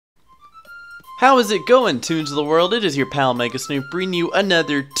How is it going, Toons of the World? It is your pal Mega Snoop bringing you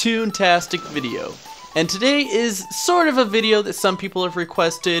another Toontastic video. And today is sort of a video that some people have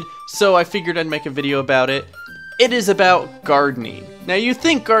requested, so I figured I'd make a video about it. It is about gardening. Now you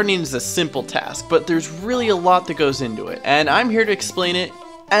think gardening is a simple task, but there's really a lot that goes into it, and I'm here to explain it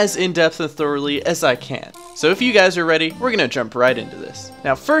as in-depth and thoroughly as I can. So if you guys are ready, we're gonna jump right into this.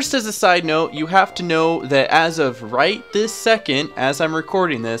 Now first, as a side note, you have to know that as of right this second, as I'm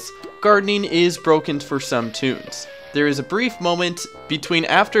recording this, gardening is broken for some toons. There is a brief moment between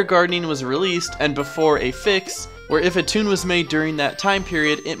after gardening was released and before a fix, where if a toon was made during that time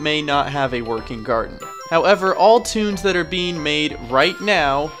period, it may not have a working garden. However, all toons that are being made right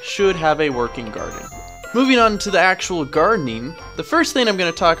now should have a working garden. Moving on to the actual gardening, the first thing I'm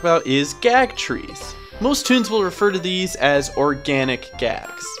going to talk about is gag trees. Most toons will refer to these as organic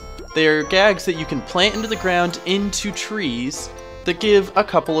gags. They are gags that you can plant into the ground into trees that give a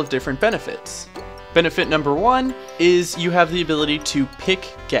couple of different benefits. Benefit number one is you have the ability to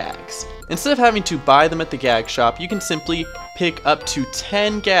pick gags. Instead of having to buy them at the gag shop, you can simply pick up to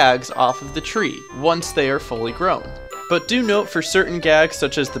 10 gags off of the tree once they are fully grown. But do note, for certain gags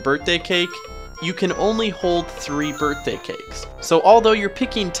such as the birthday cake, you can only hold 3 birthday cakes. So although you're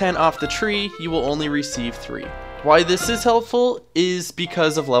picking 10 off the tree, you will only receive 3. Why this is helpful is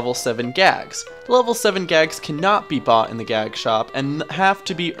because of level 7 gags. Level 7 gags cannot be bought in the gag shop and have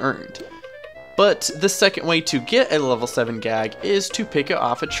to be earned. But the second way to get a level 7 gag is to pick it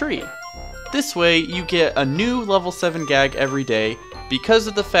off a tree. This way you get a new level 7 gag every day because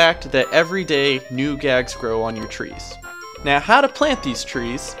of the fact that every day new gags grow on your trees. Now, how to plant these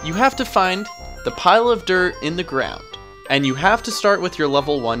trees: you have to find the pile of dirt in the ground, and you have to start with your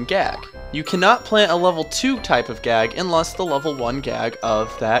level 1 gag. You cannot plant a level 2 type of gag unless the level 1 gag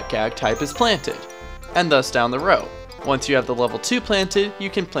of that gag type is planted, and thus down the row. Once you have the level 2 planted, you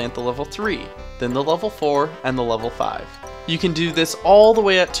can plant the level 3, then the level 4, and the level 5. You can do this all the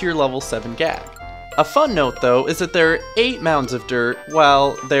way up to your level 7 gag. A fun note though is that there are 8 mounds of dirt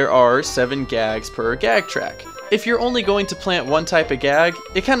while there are 7 gags per gag track. If you're only going to plant one type of gag,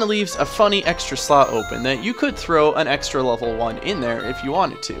 it kind of leaves a funny extra slot open that you could throw an extra level 1 in there if you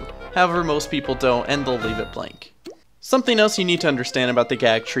wanted to. However, most people don't, and they'll leave it blank. Something else you need to understand about the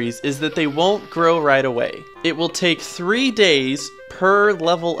gag trees is that they won't grow right away. It will take 3 days per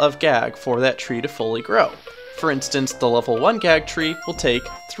level of gag for that tree to fully grow. For instance, the level 1 gag tree will take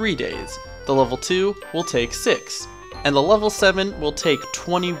 3 days, the level 2 will take 6, and the level 7 will take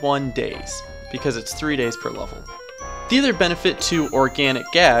 21 days, because it's 3 days per level. The other benefit to organic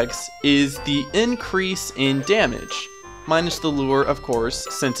gags is the increase in damage. Minus the lure, of course,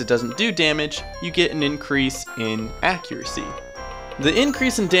 since it doesn't do damage, you get an increase in accuracy. The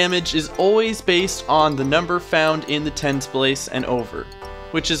increase in damage is always based on the number found in the tens place and over,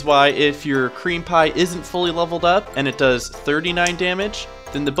 which is why if your cream pie isn't fully leveled up and it does 39 damage,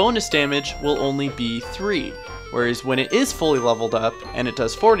 then the bonus damage will only be 3. Whereas when it is fully leveled up and it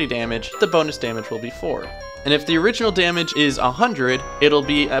does 40 damage, the bonus damage will be 4. And if the original damage is 100, it'll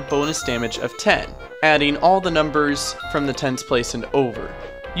be a bonus damage of 10, adding all the numbers from the tens place and over.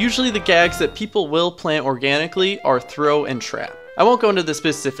 Usually the gags that people will plant organically are throw and trap. I won't go into the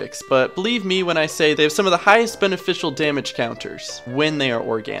specifics, but believe me when I say they have some of the highest beneficial damage counters when they are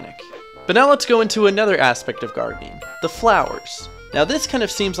organic. But now let's go into another aspect of gardening, the flowers. Now this kind of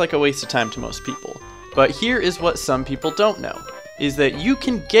seems like a waste of time to most people. But here is what some people don't know, is that you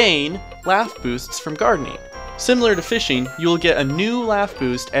can gain laugh boosts from gardening. Similar to fishing, you will get a new laugh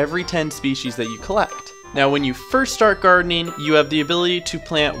boost every 10 species that you collect. Now when you first start gardening, you have the ability to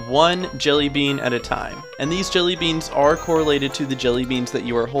plant 1 jelly bean at a time. And these jelly beans are correlated to the jelly beans that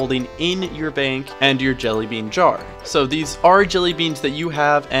you are holding in your bank and your jelly bean jar. So these are jelly beans that you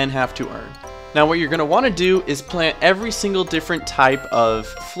have and have to earn. Now what you're going to want to do is plant every single different type of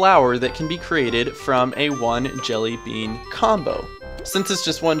flower that can be created from a 1 jelly bean combo. Since it's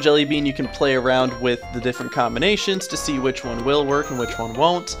just 1 jelly bean, you can play around with the different combinations to see which one will work and which one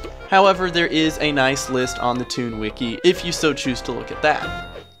won't. However, there is a nice list on the Toon Wiki if you so choose to look at that.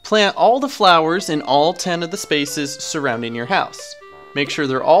 Plant all the flowers in all 10 of the spaces surrounding your house. Make sure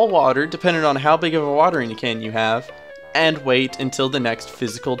they're all watered, depending on how big of a watering can you have, and wait until the next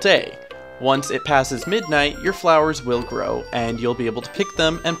physical day. Once it passes midnight, your flowers will grow, and you'll be able to pick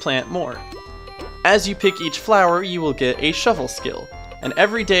them and plant more. As you pick each flower, you will get a shovel skill, and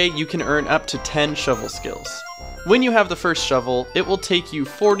every day you can earn up to 10 shovel skills. When you have the first shovel, it will take you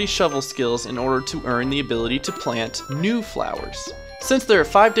 40 shovel skills in order to earn the ability to plant new flowers. Since there are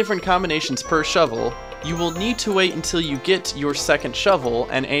 5 different combinations per shovel, you will need to wait until you get your second shovel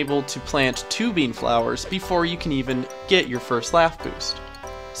and able to plant 2 bean flowers before you can even get your first laugh boost.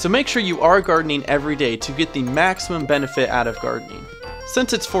 So make sure you are gardening every day to get the maximum benefit out of gardening.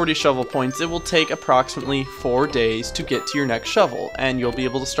 Since it's 40 shovel points, it will take approximately 4 days to get to your next shovel, and you'll be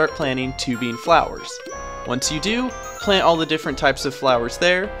able to start planting 2 bean flowers. Once you do, plant all the different types of flowers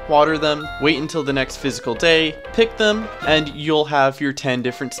there, water them, wait until the next physical day, pick them, and you'll have your 10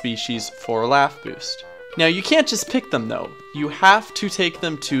 different species for a laugh boost. Now you can't just pick them though, you have to take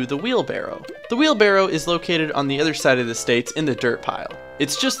them to the wheelbarrow. The wheelbarrow is located on the other side of the states in the dirt pile.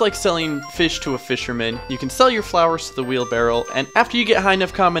 It's just like selling fish to a fisherman. You can sell your flowers to the wheelbarrow, and after you get high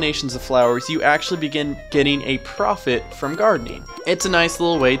enough combinations of flowers, you actually begin getting a profit from gardening. It's a nice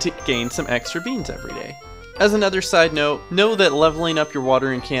little way to gain some extra beans every day. As another side note, know that leveling up your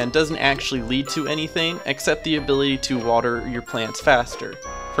watering can doesn't actually lead to anything except the ability to water your plants faster.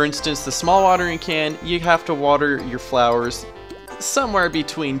 For instance, the small watering can, you have to water your flowers somewhere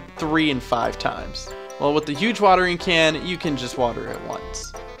between 3 and 5 times. Well, with the huge watering can, you can just water it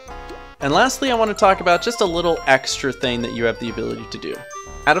once. And lastly, I want to talk about just a little extra thing that you have the ability to do.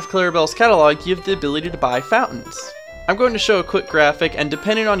 Out of Clarabelle's catalog, you have the ability to buy fountains. I'm going to show a quick graphic, and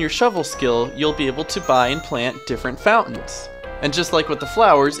depending on your shovel skill, you'll be able to buy and plant different fountains. And just like with the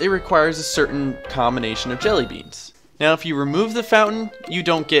flowers, it requires a certain combination of jelly beans. Now if you remove the fountain, you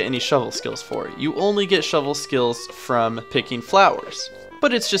don't get any shovel skills for it. You only get shovel skills from picking flowers.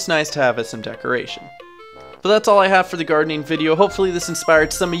 But it's just nice to have as some decoration. But that's all I have for the gardening video. Hopefully this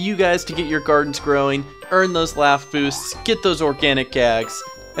inspired some of you guys to get your gardens growing, earn those laugh boosts, get those organic gags,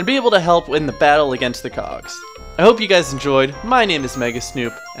 and be able to help in the battle against the cogs. I hope you guys enjoyed. My name is Mega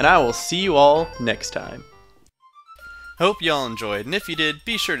Snoop, and I will see you all next time. Hope y'all enjoyed, and if you did,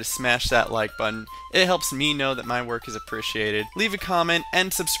 be sure to smash that like button. It helps me know that my work is appreciated. Leave a comment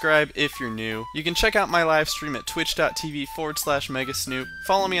and subscribe if you're new. You can check out my live stream at twitch.tv/Megasnoop.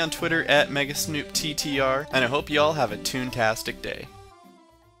 Follow me on Twitter at MegasnoopTTR, and I hope y'all have a toontastic day.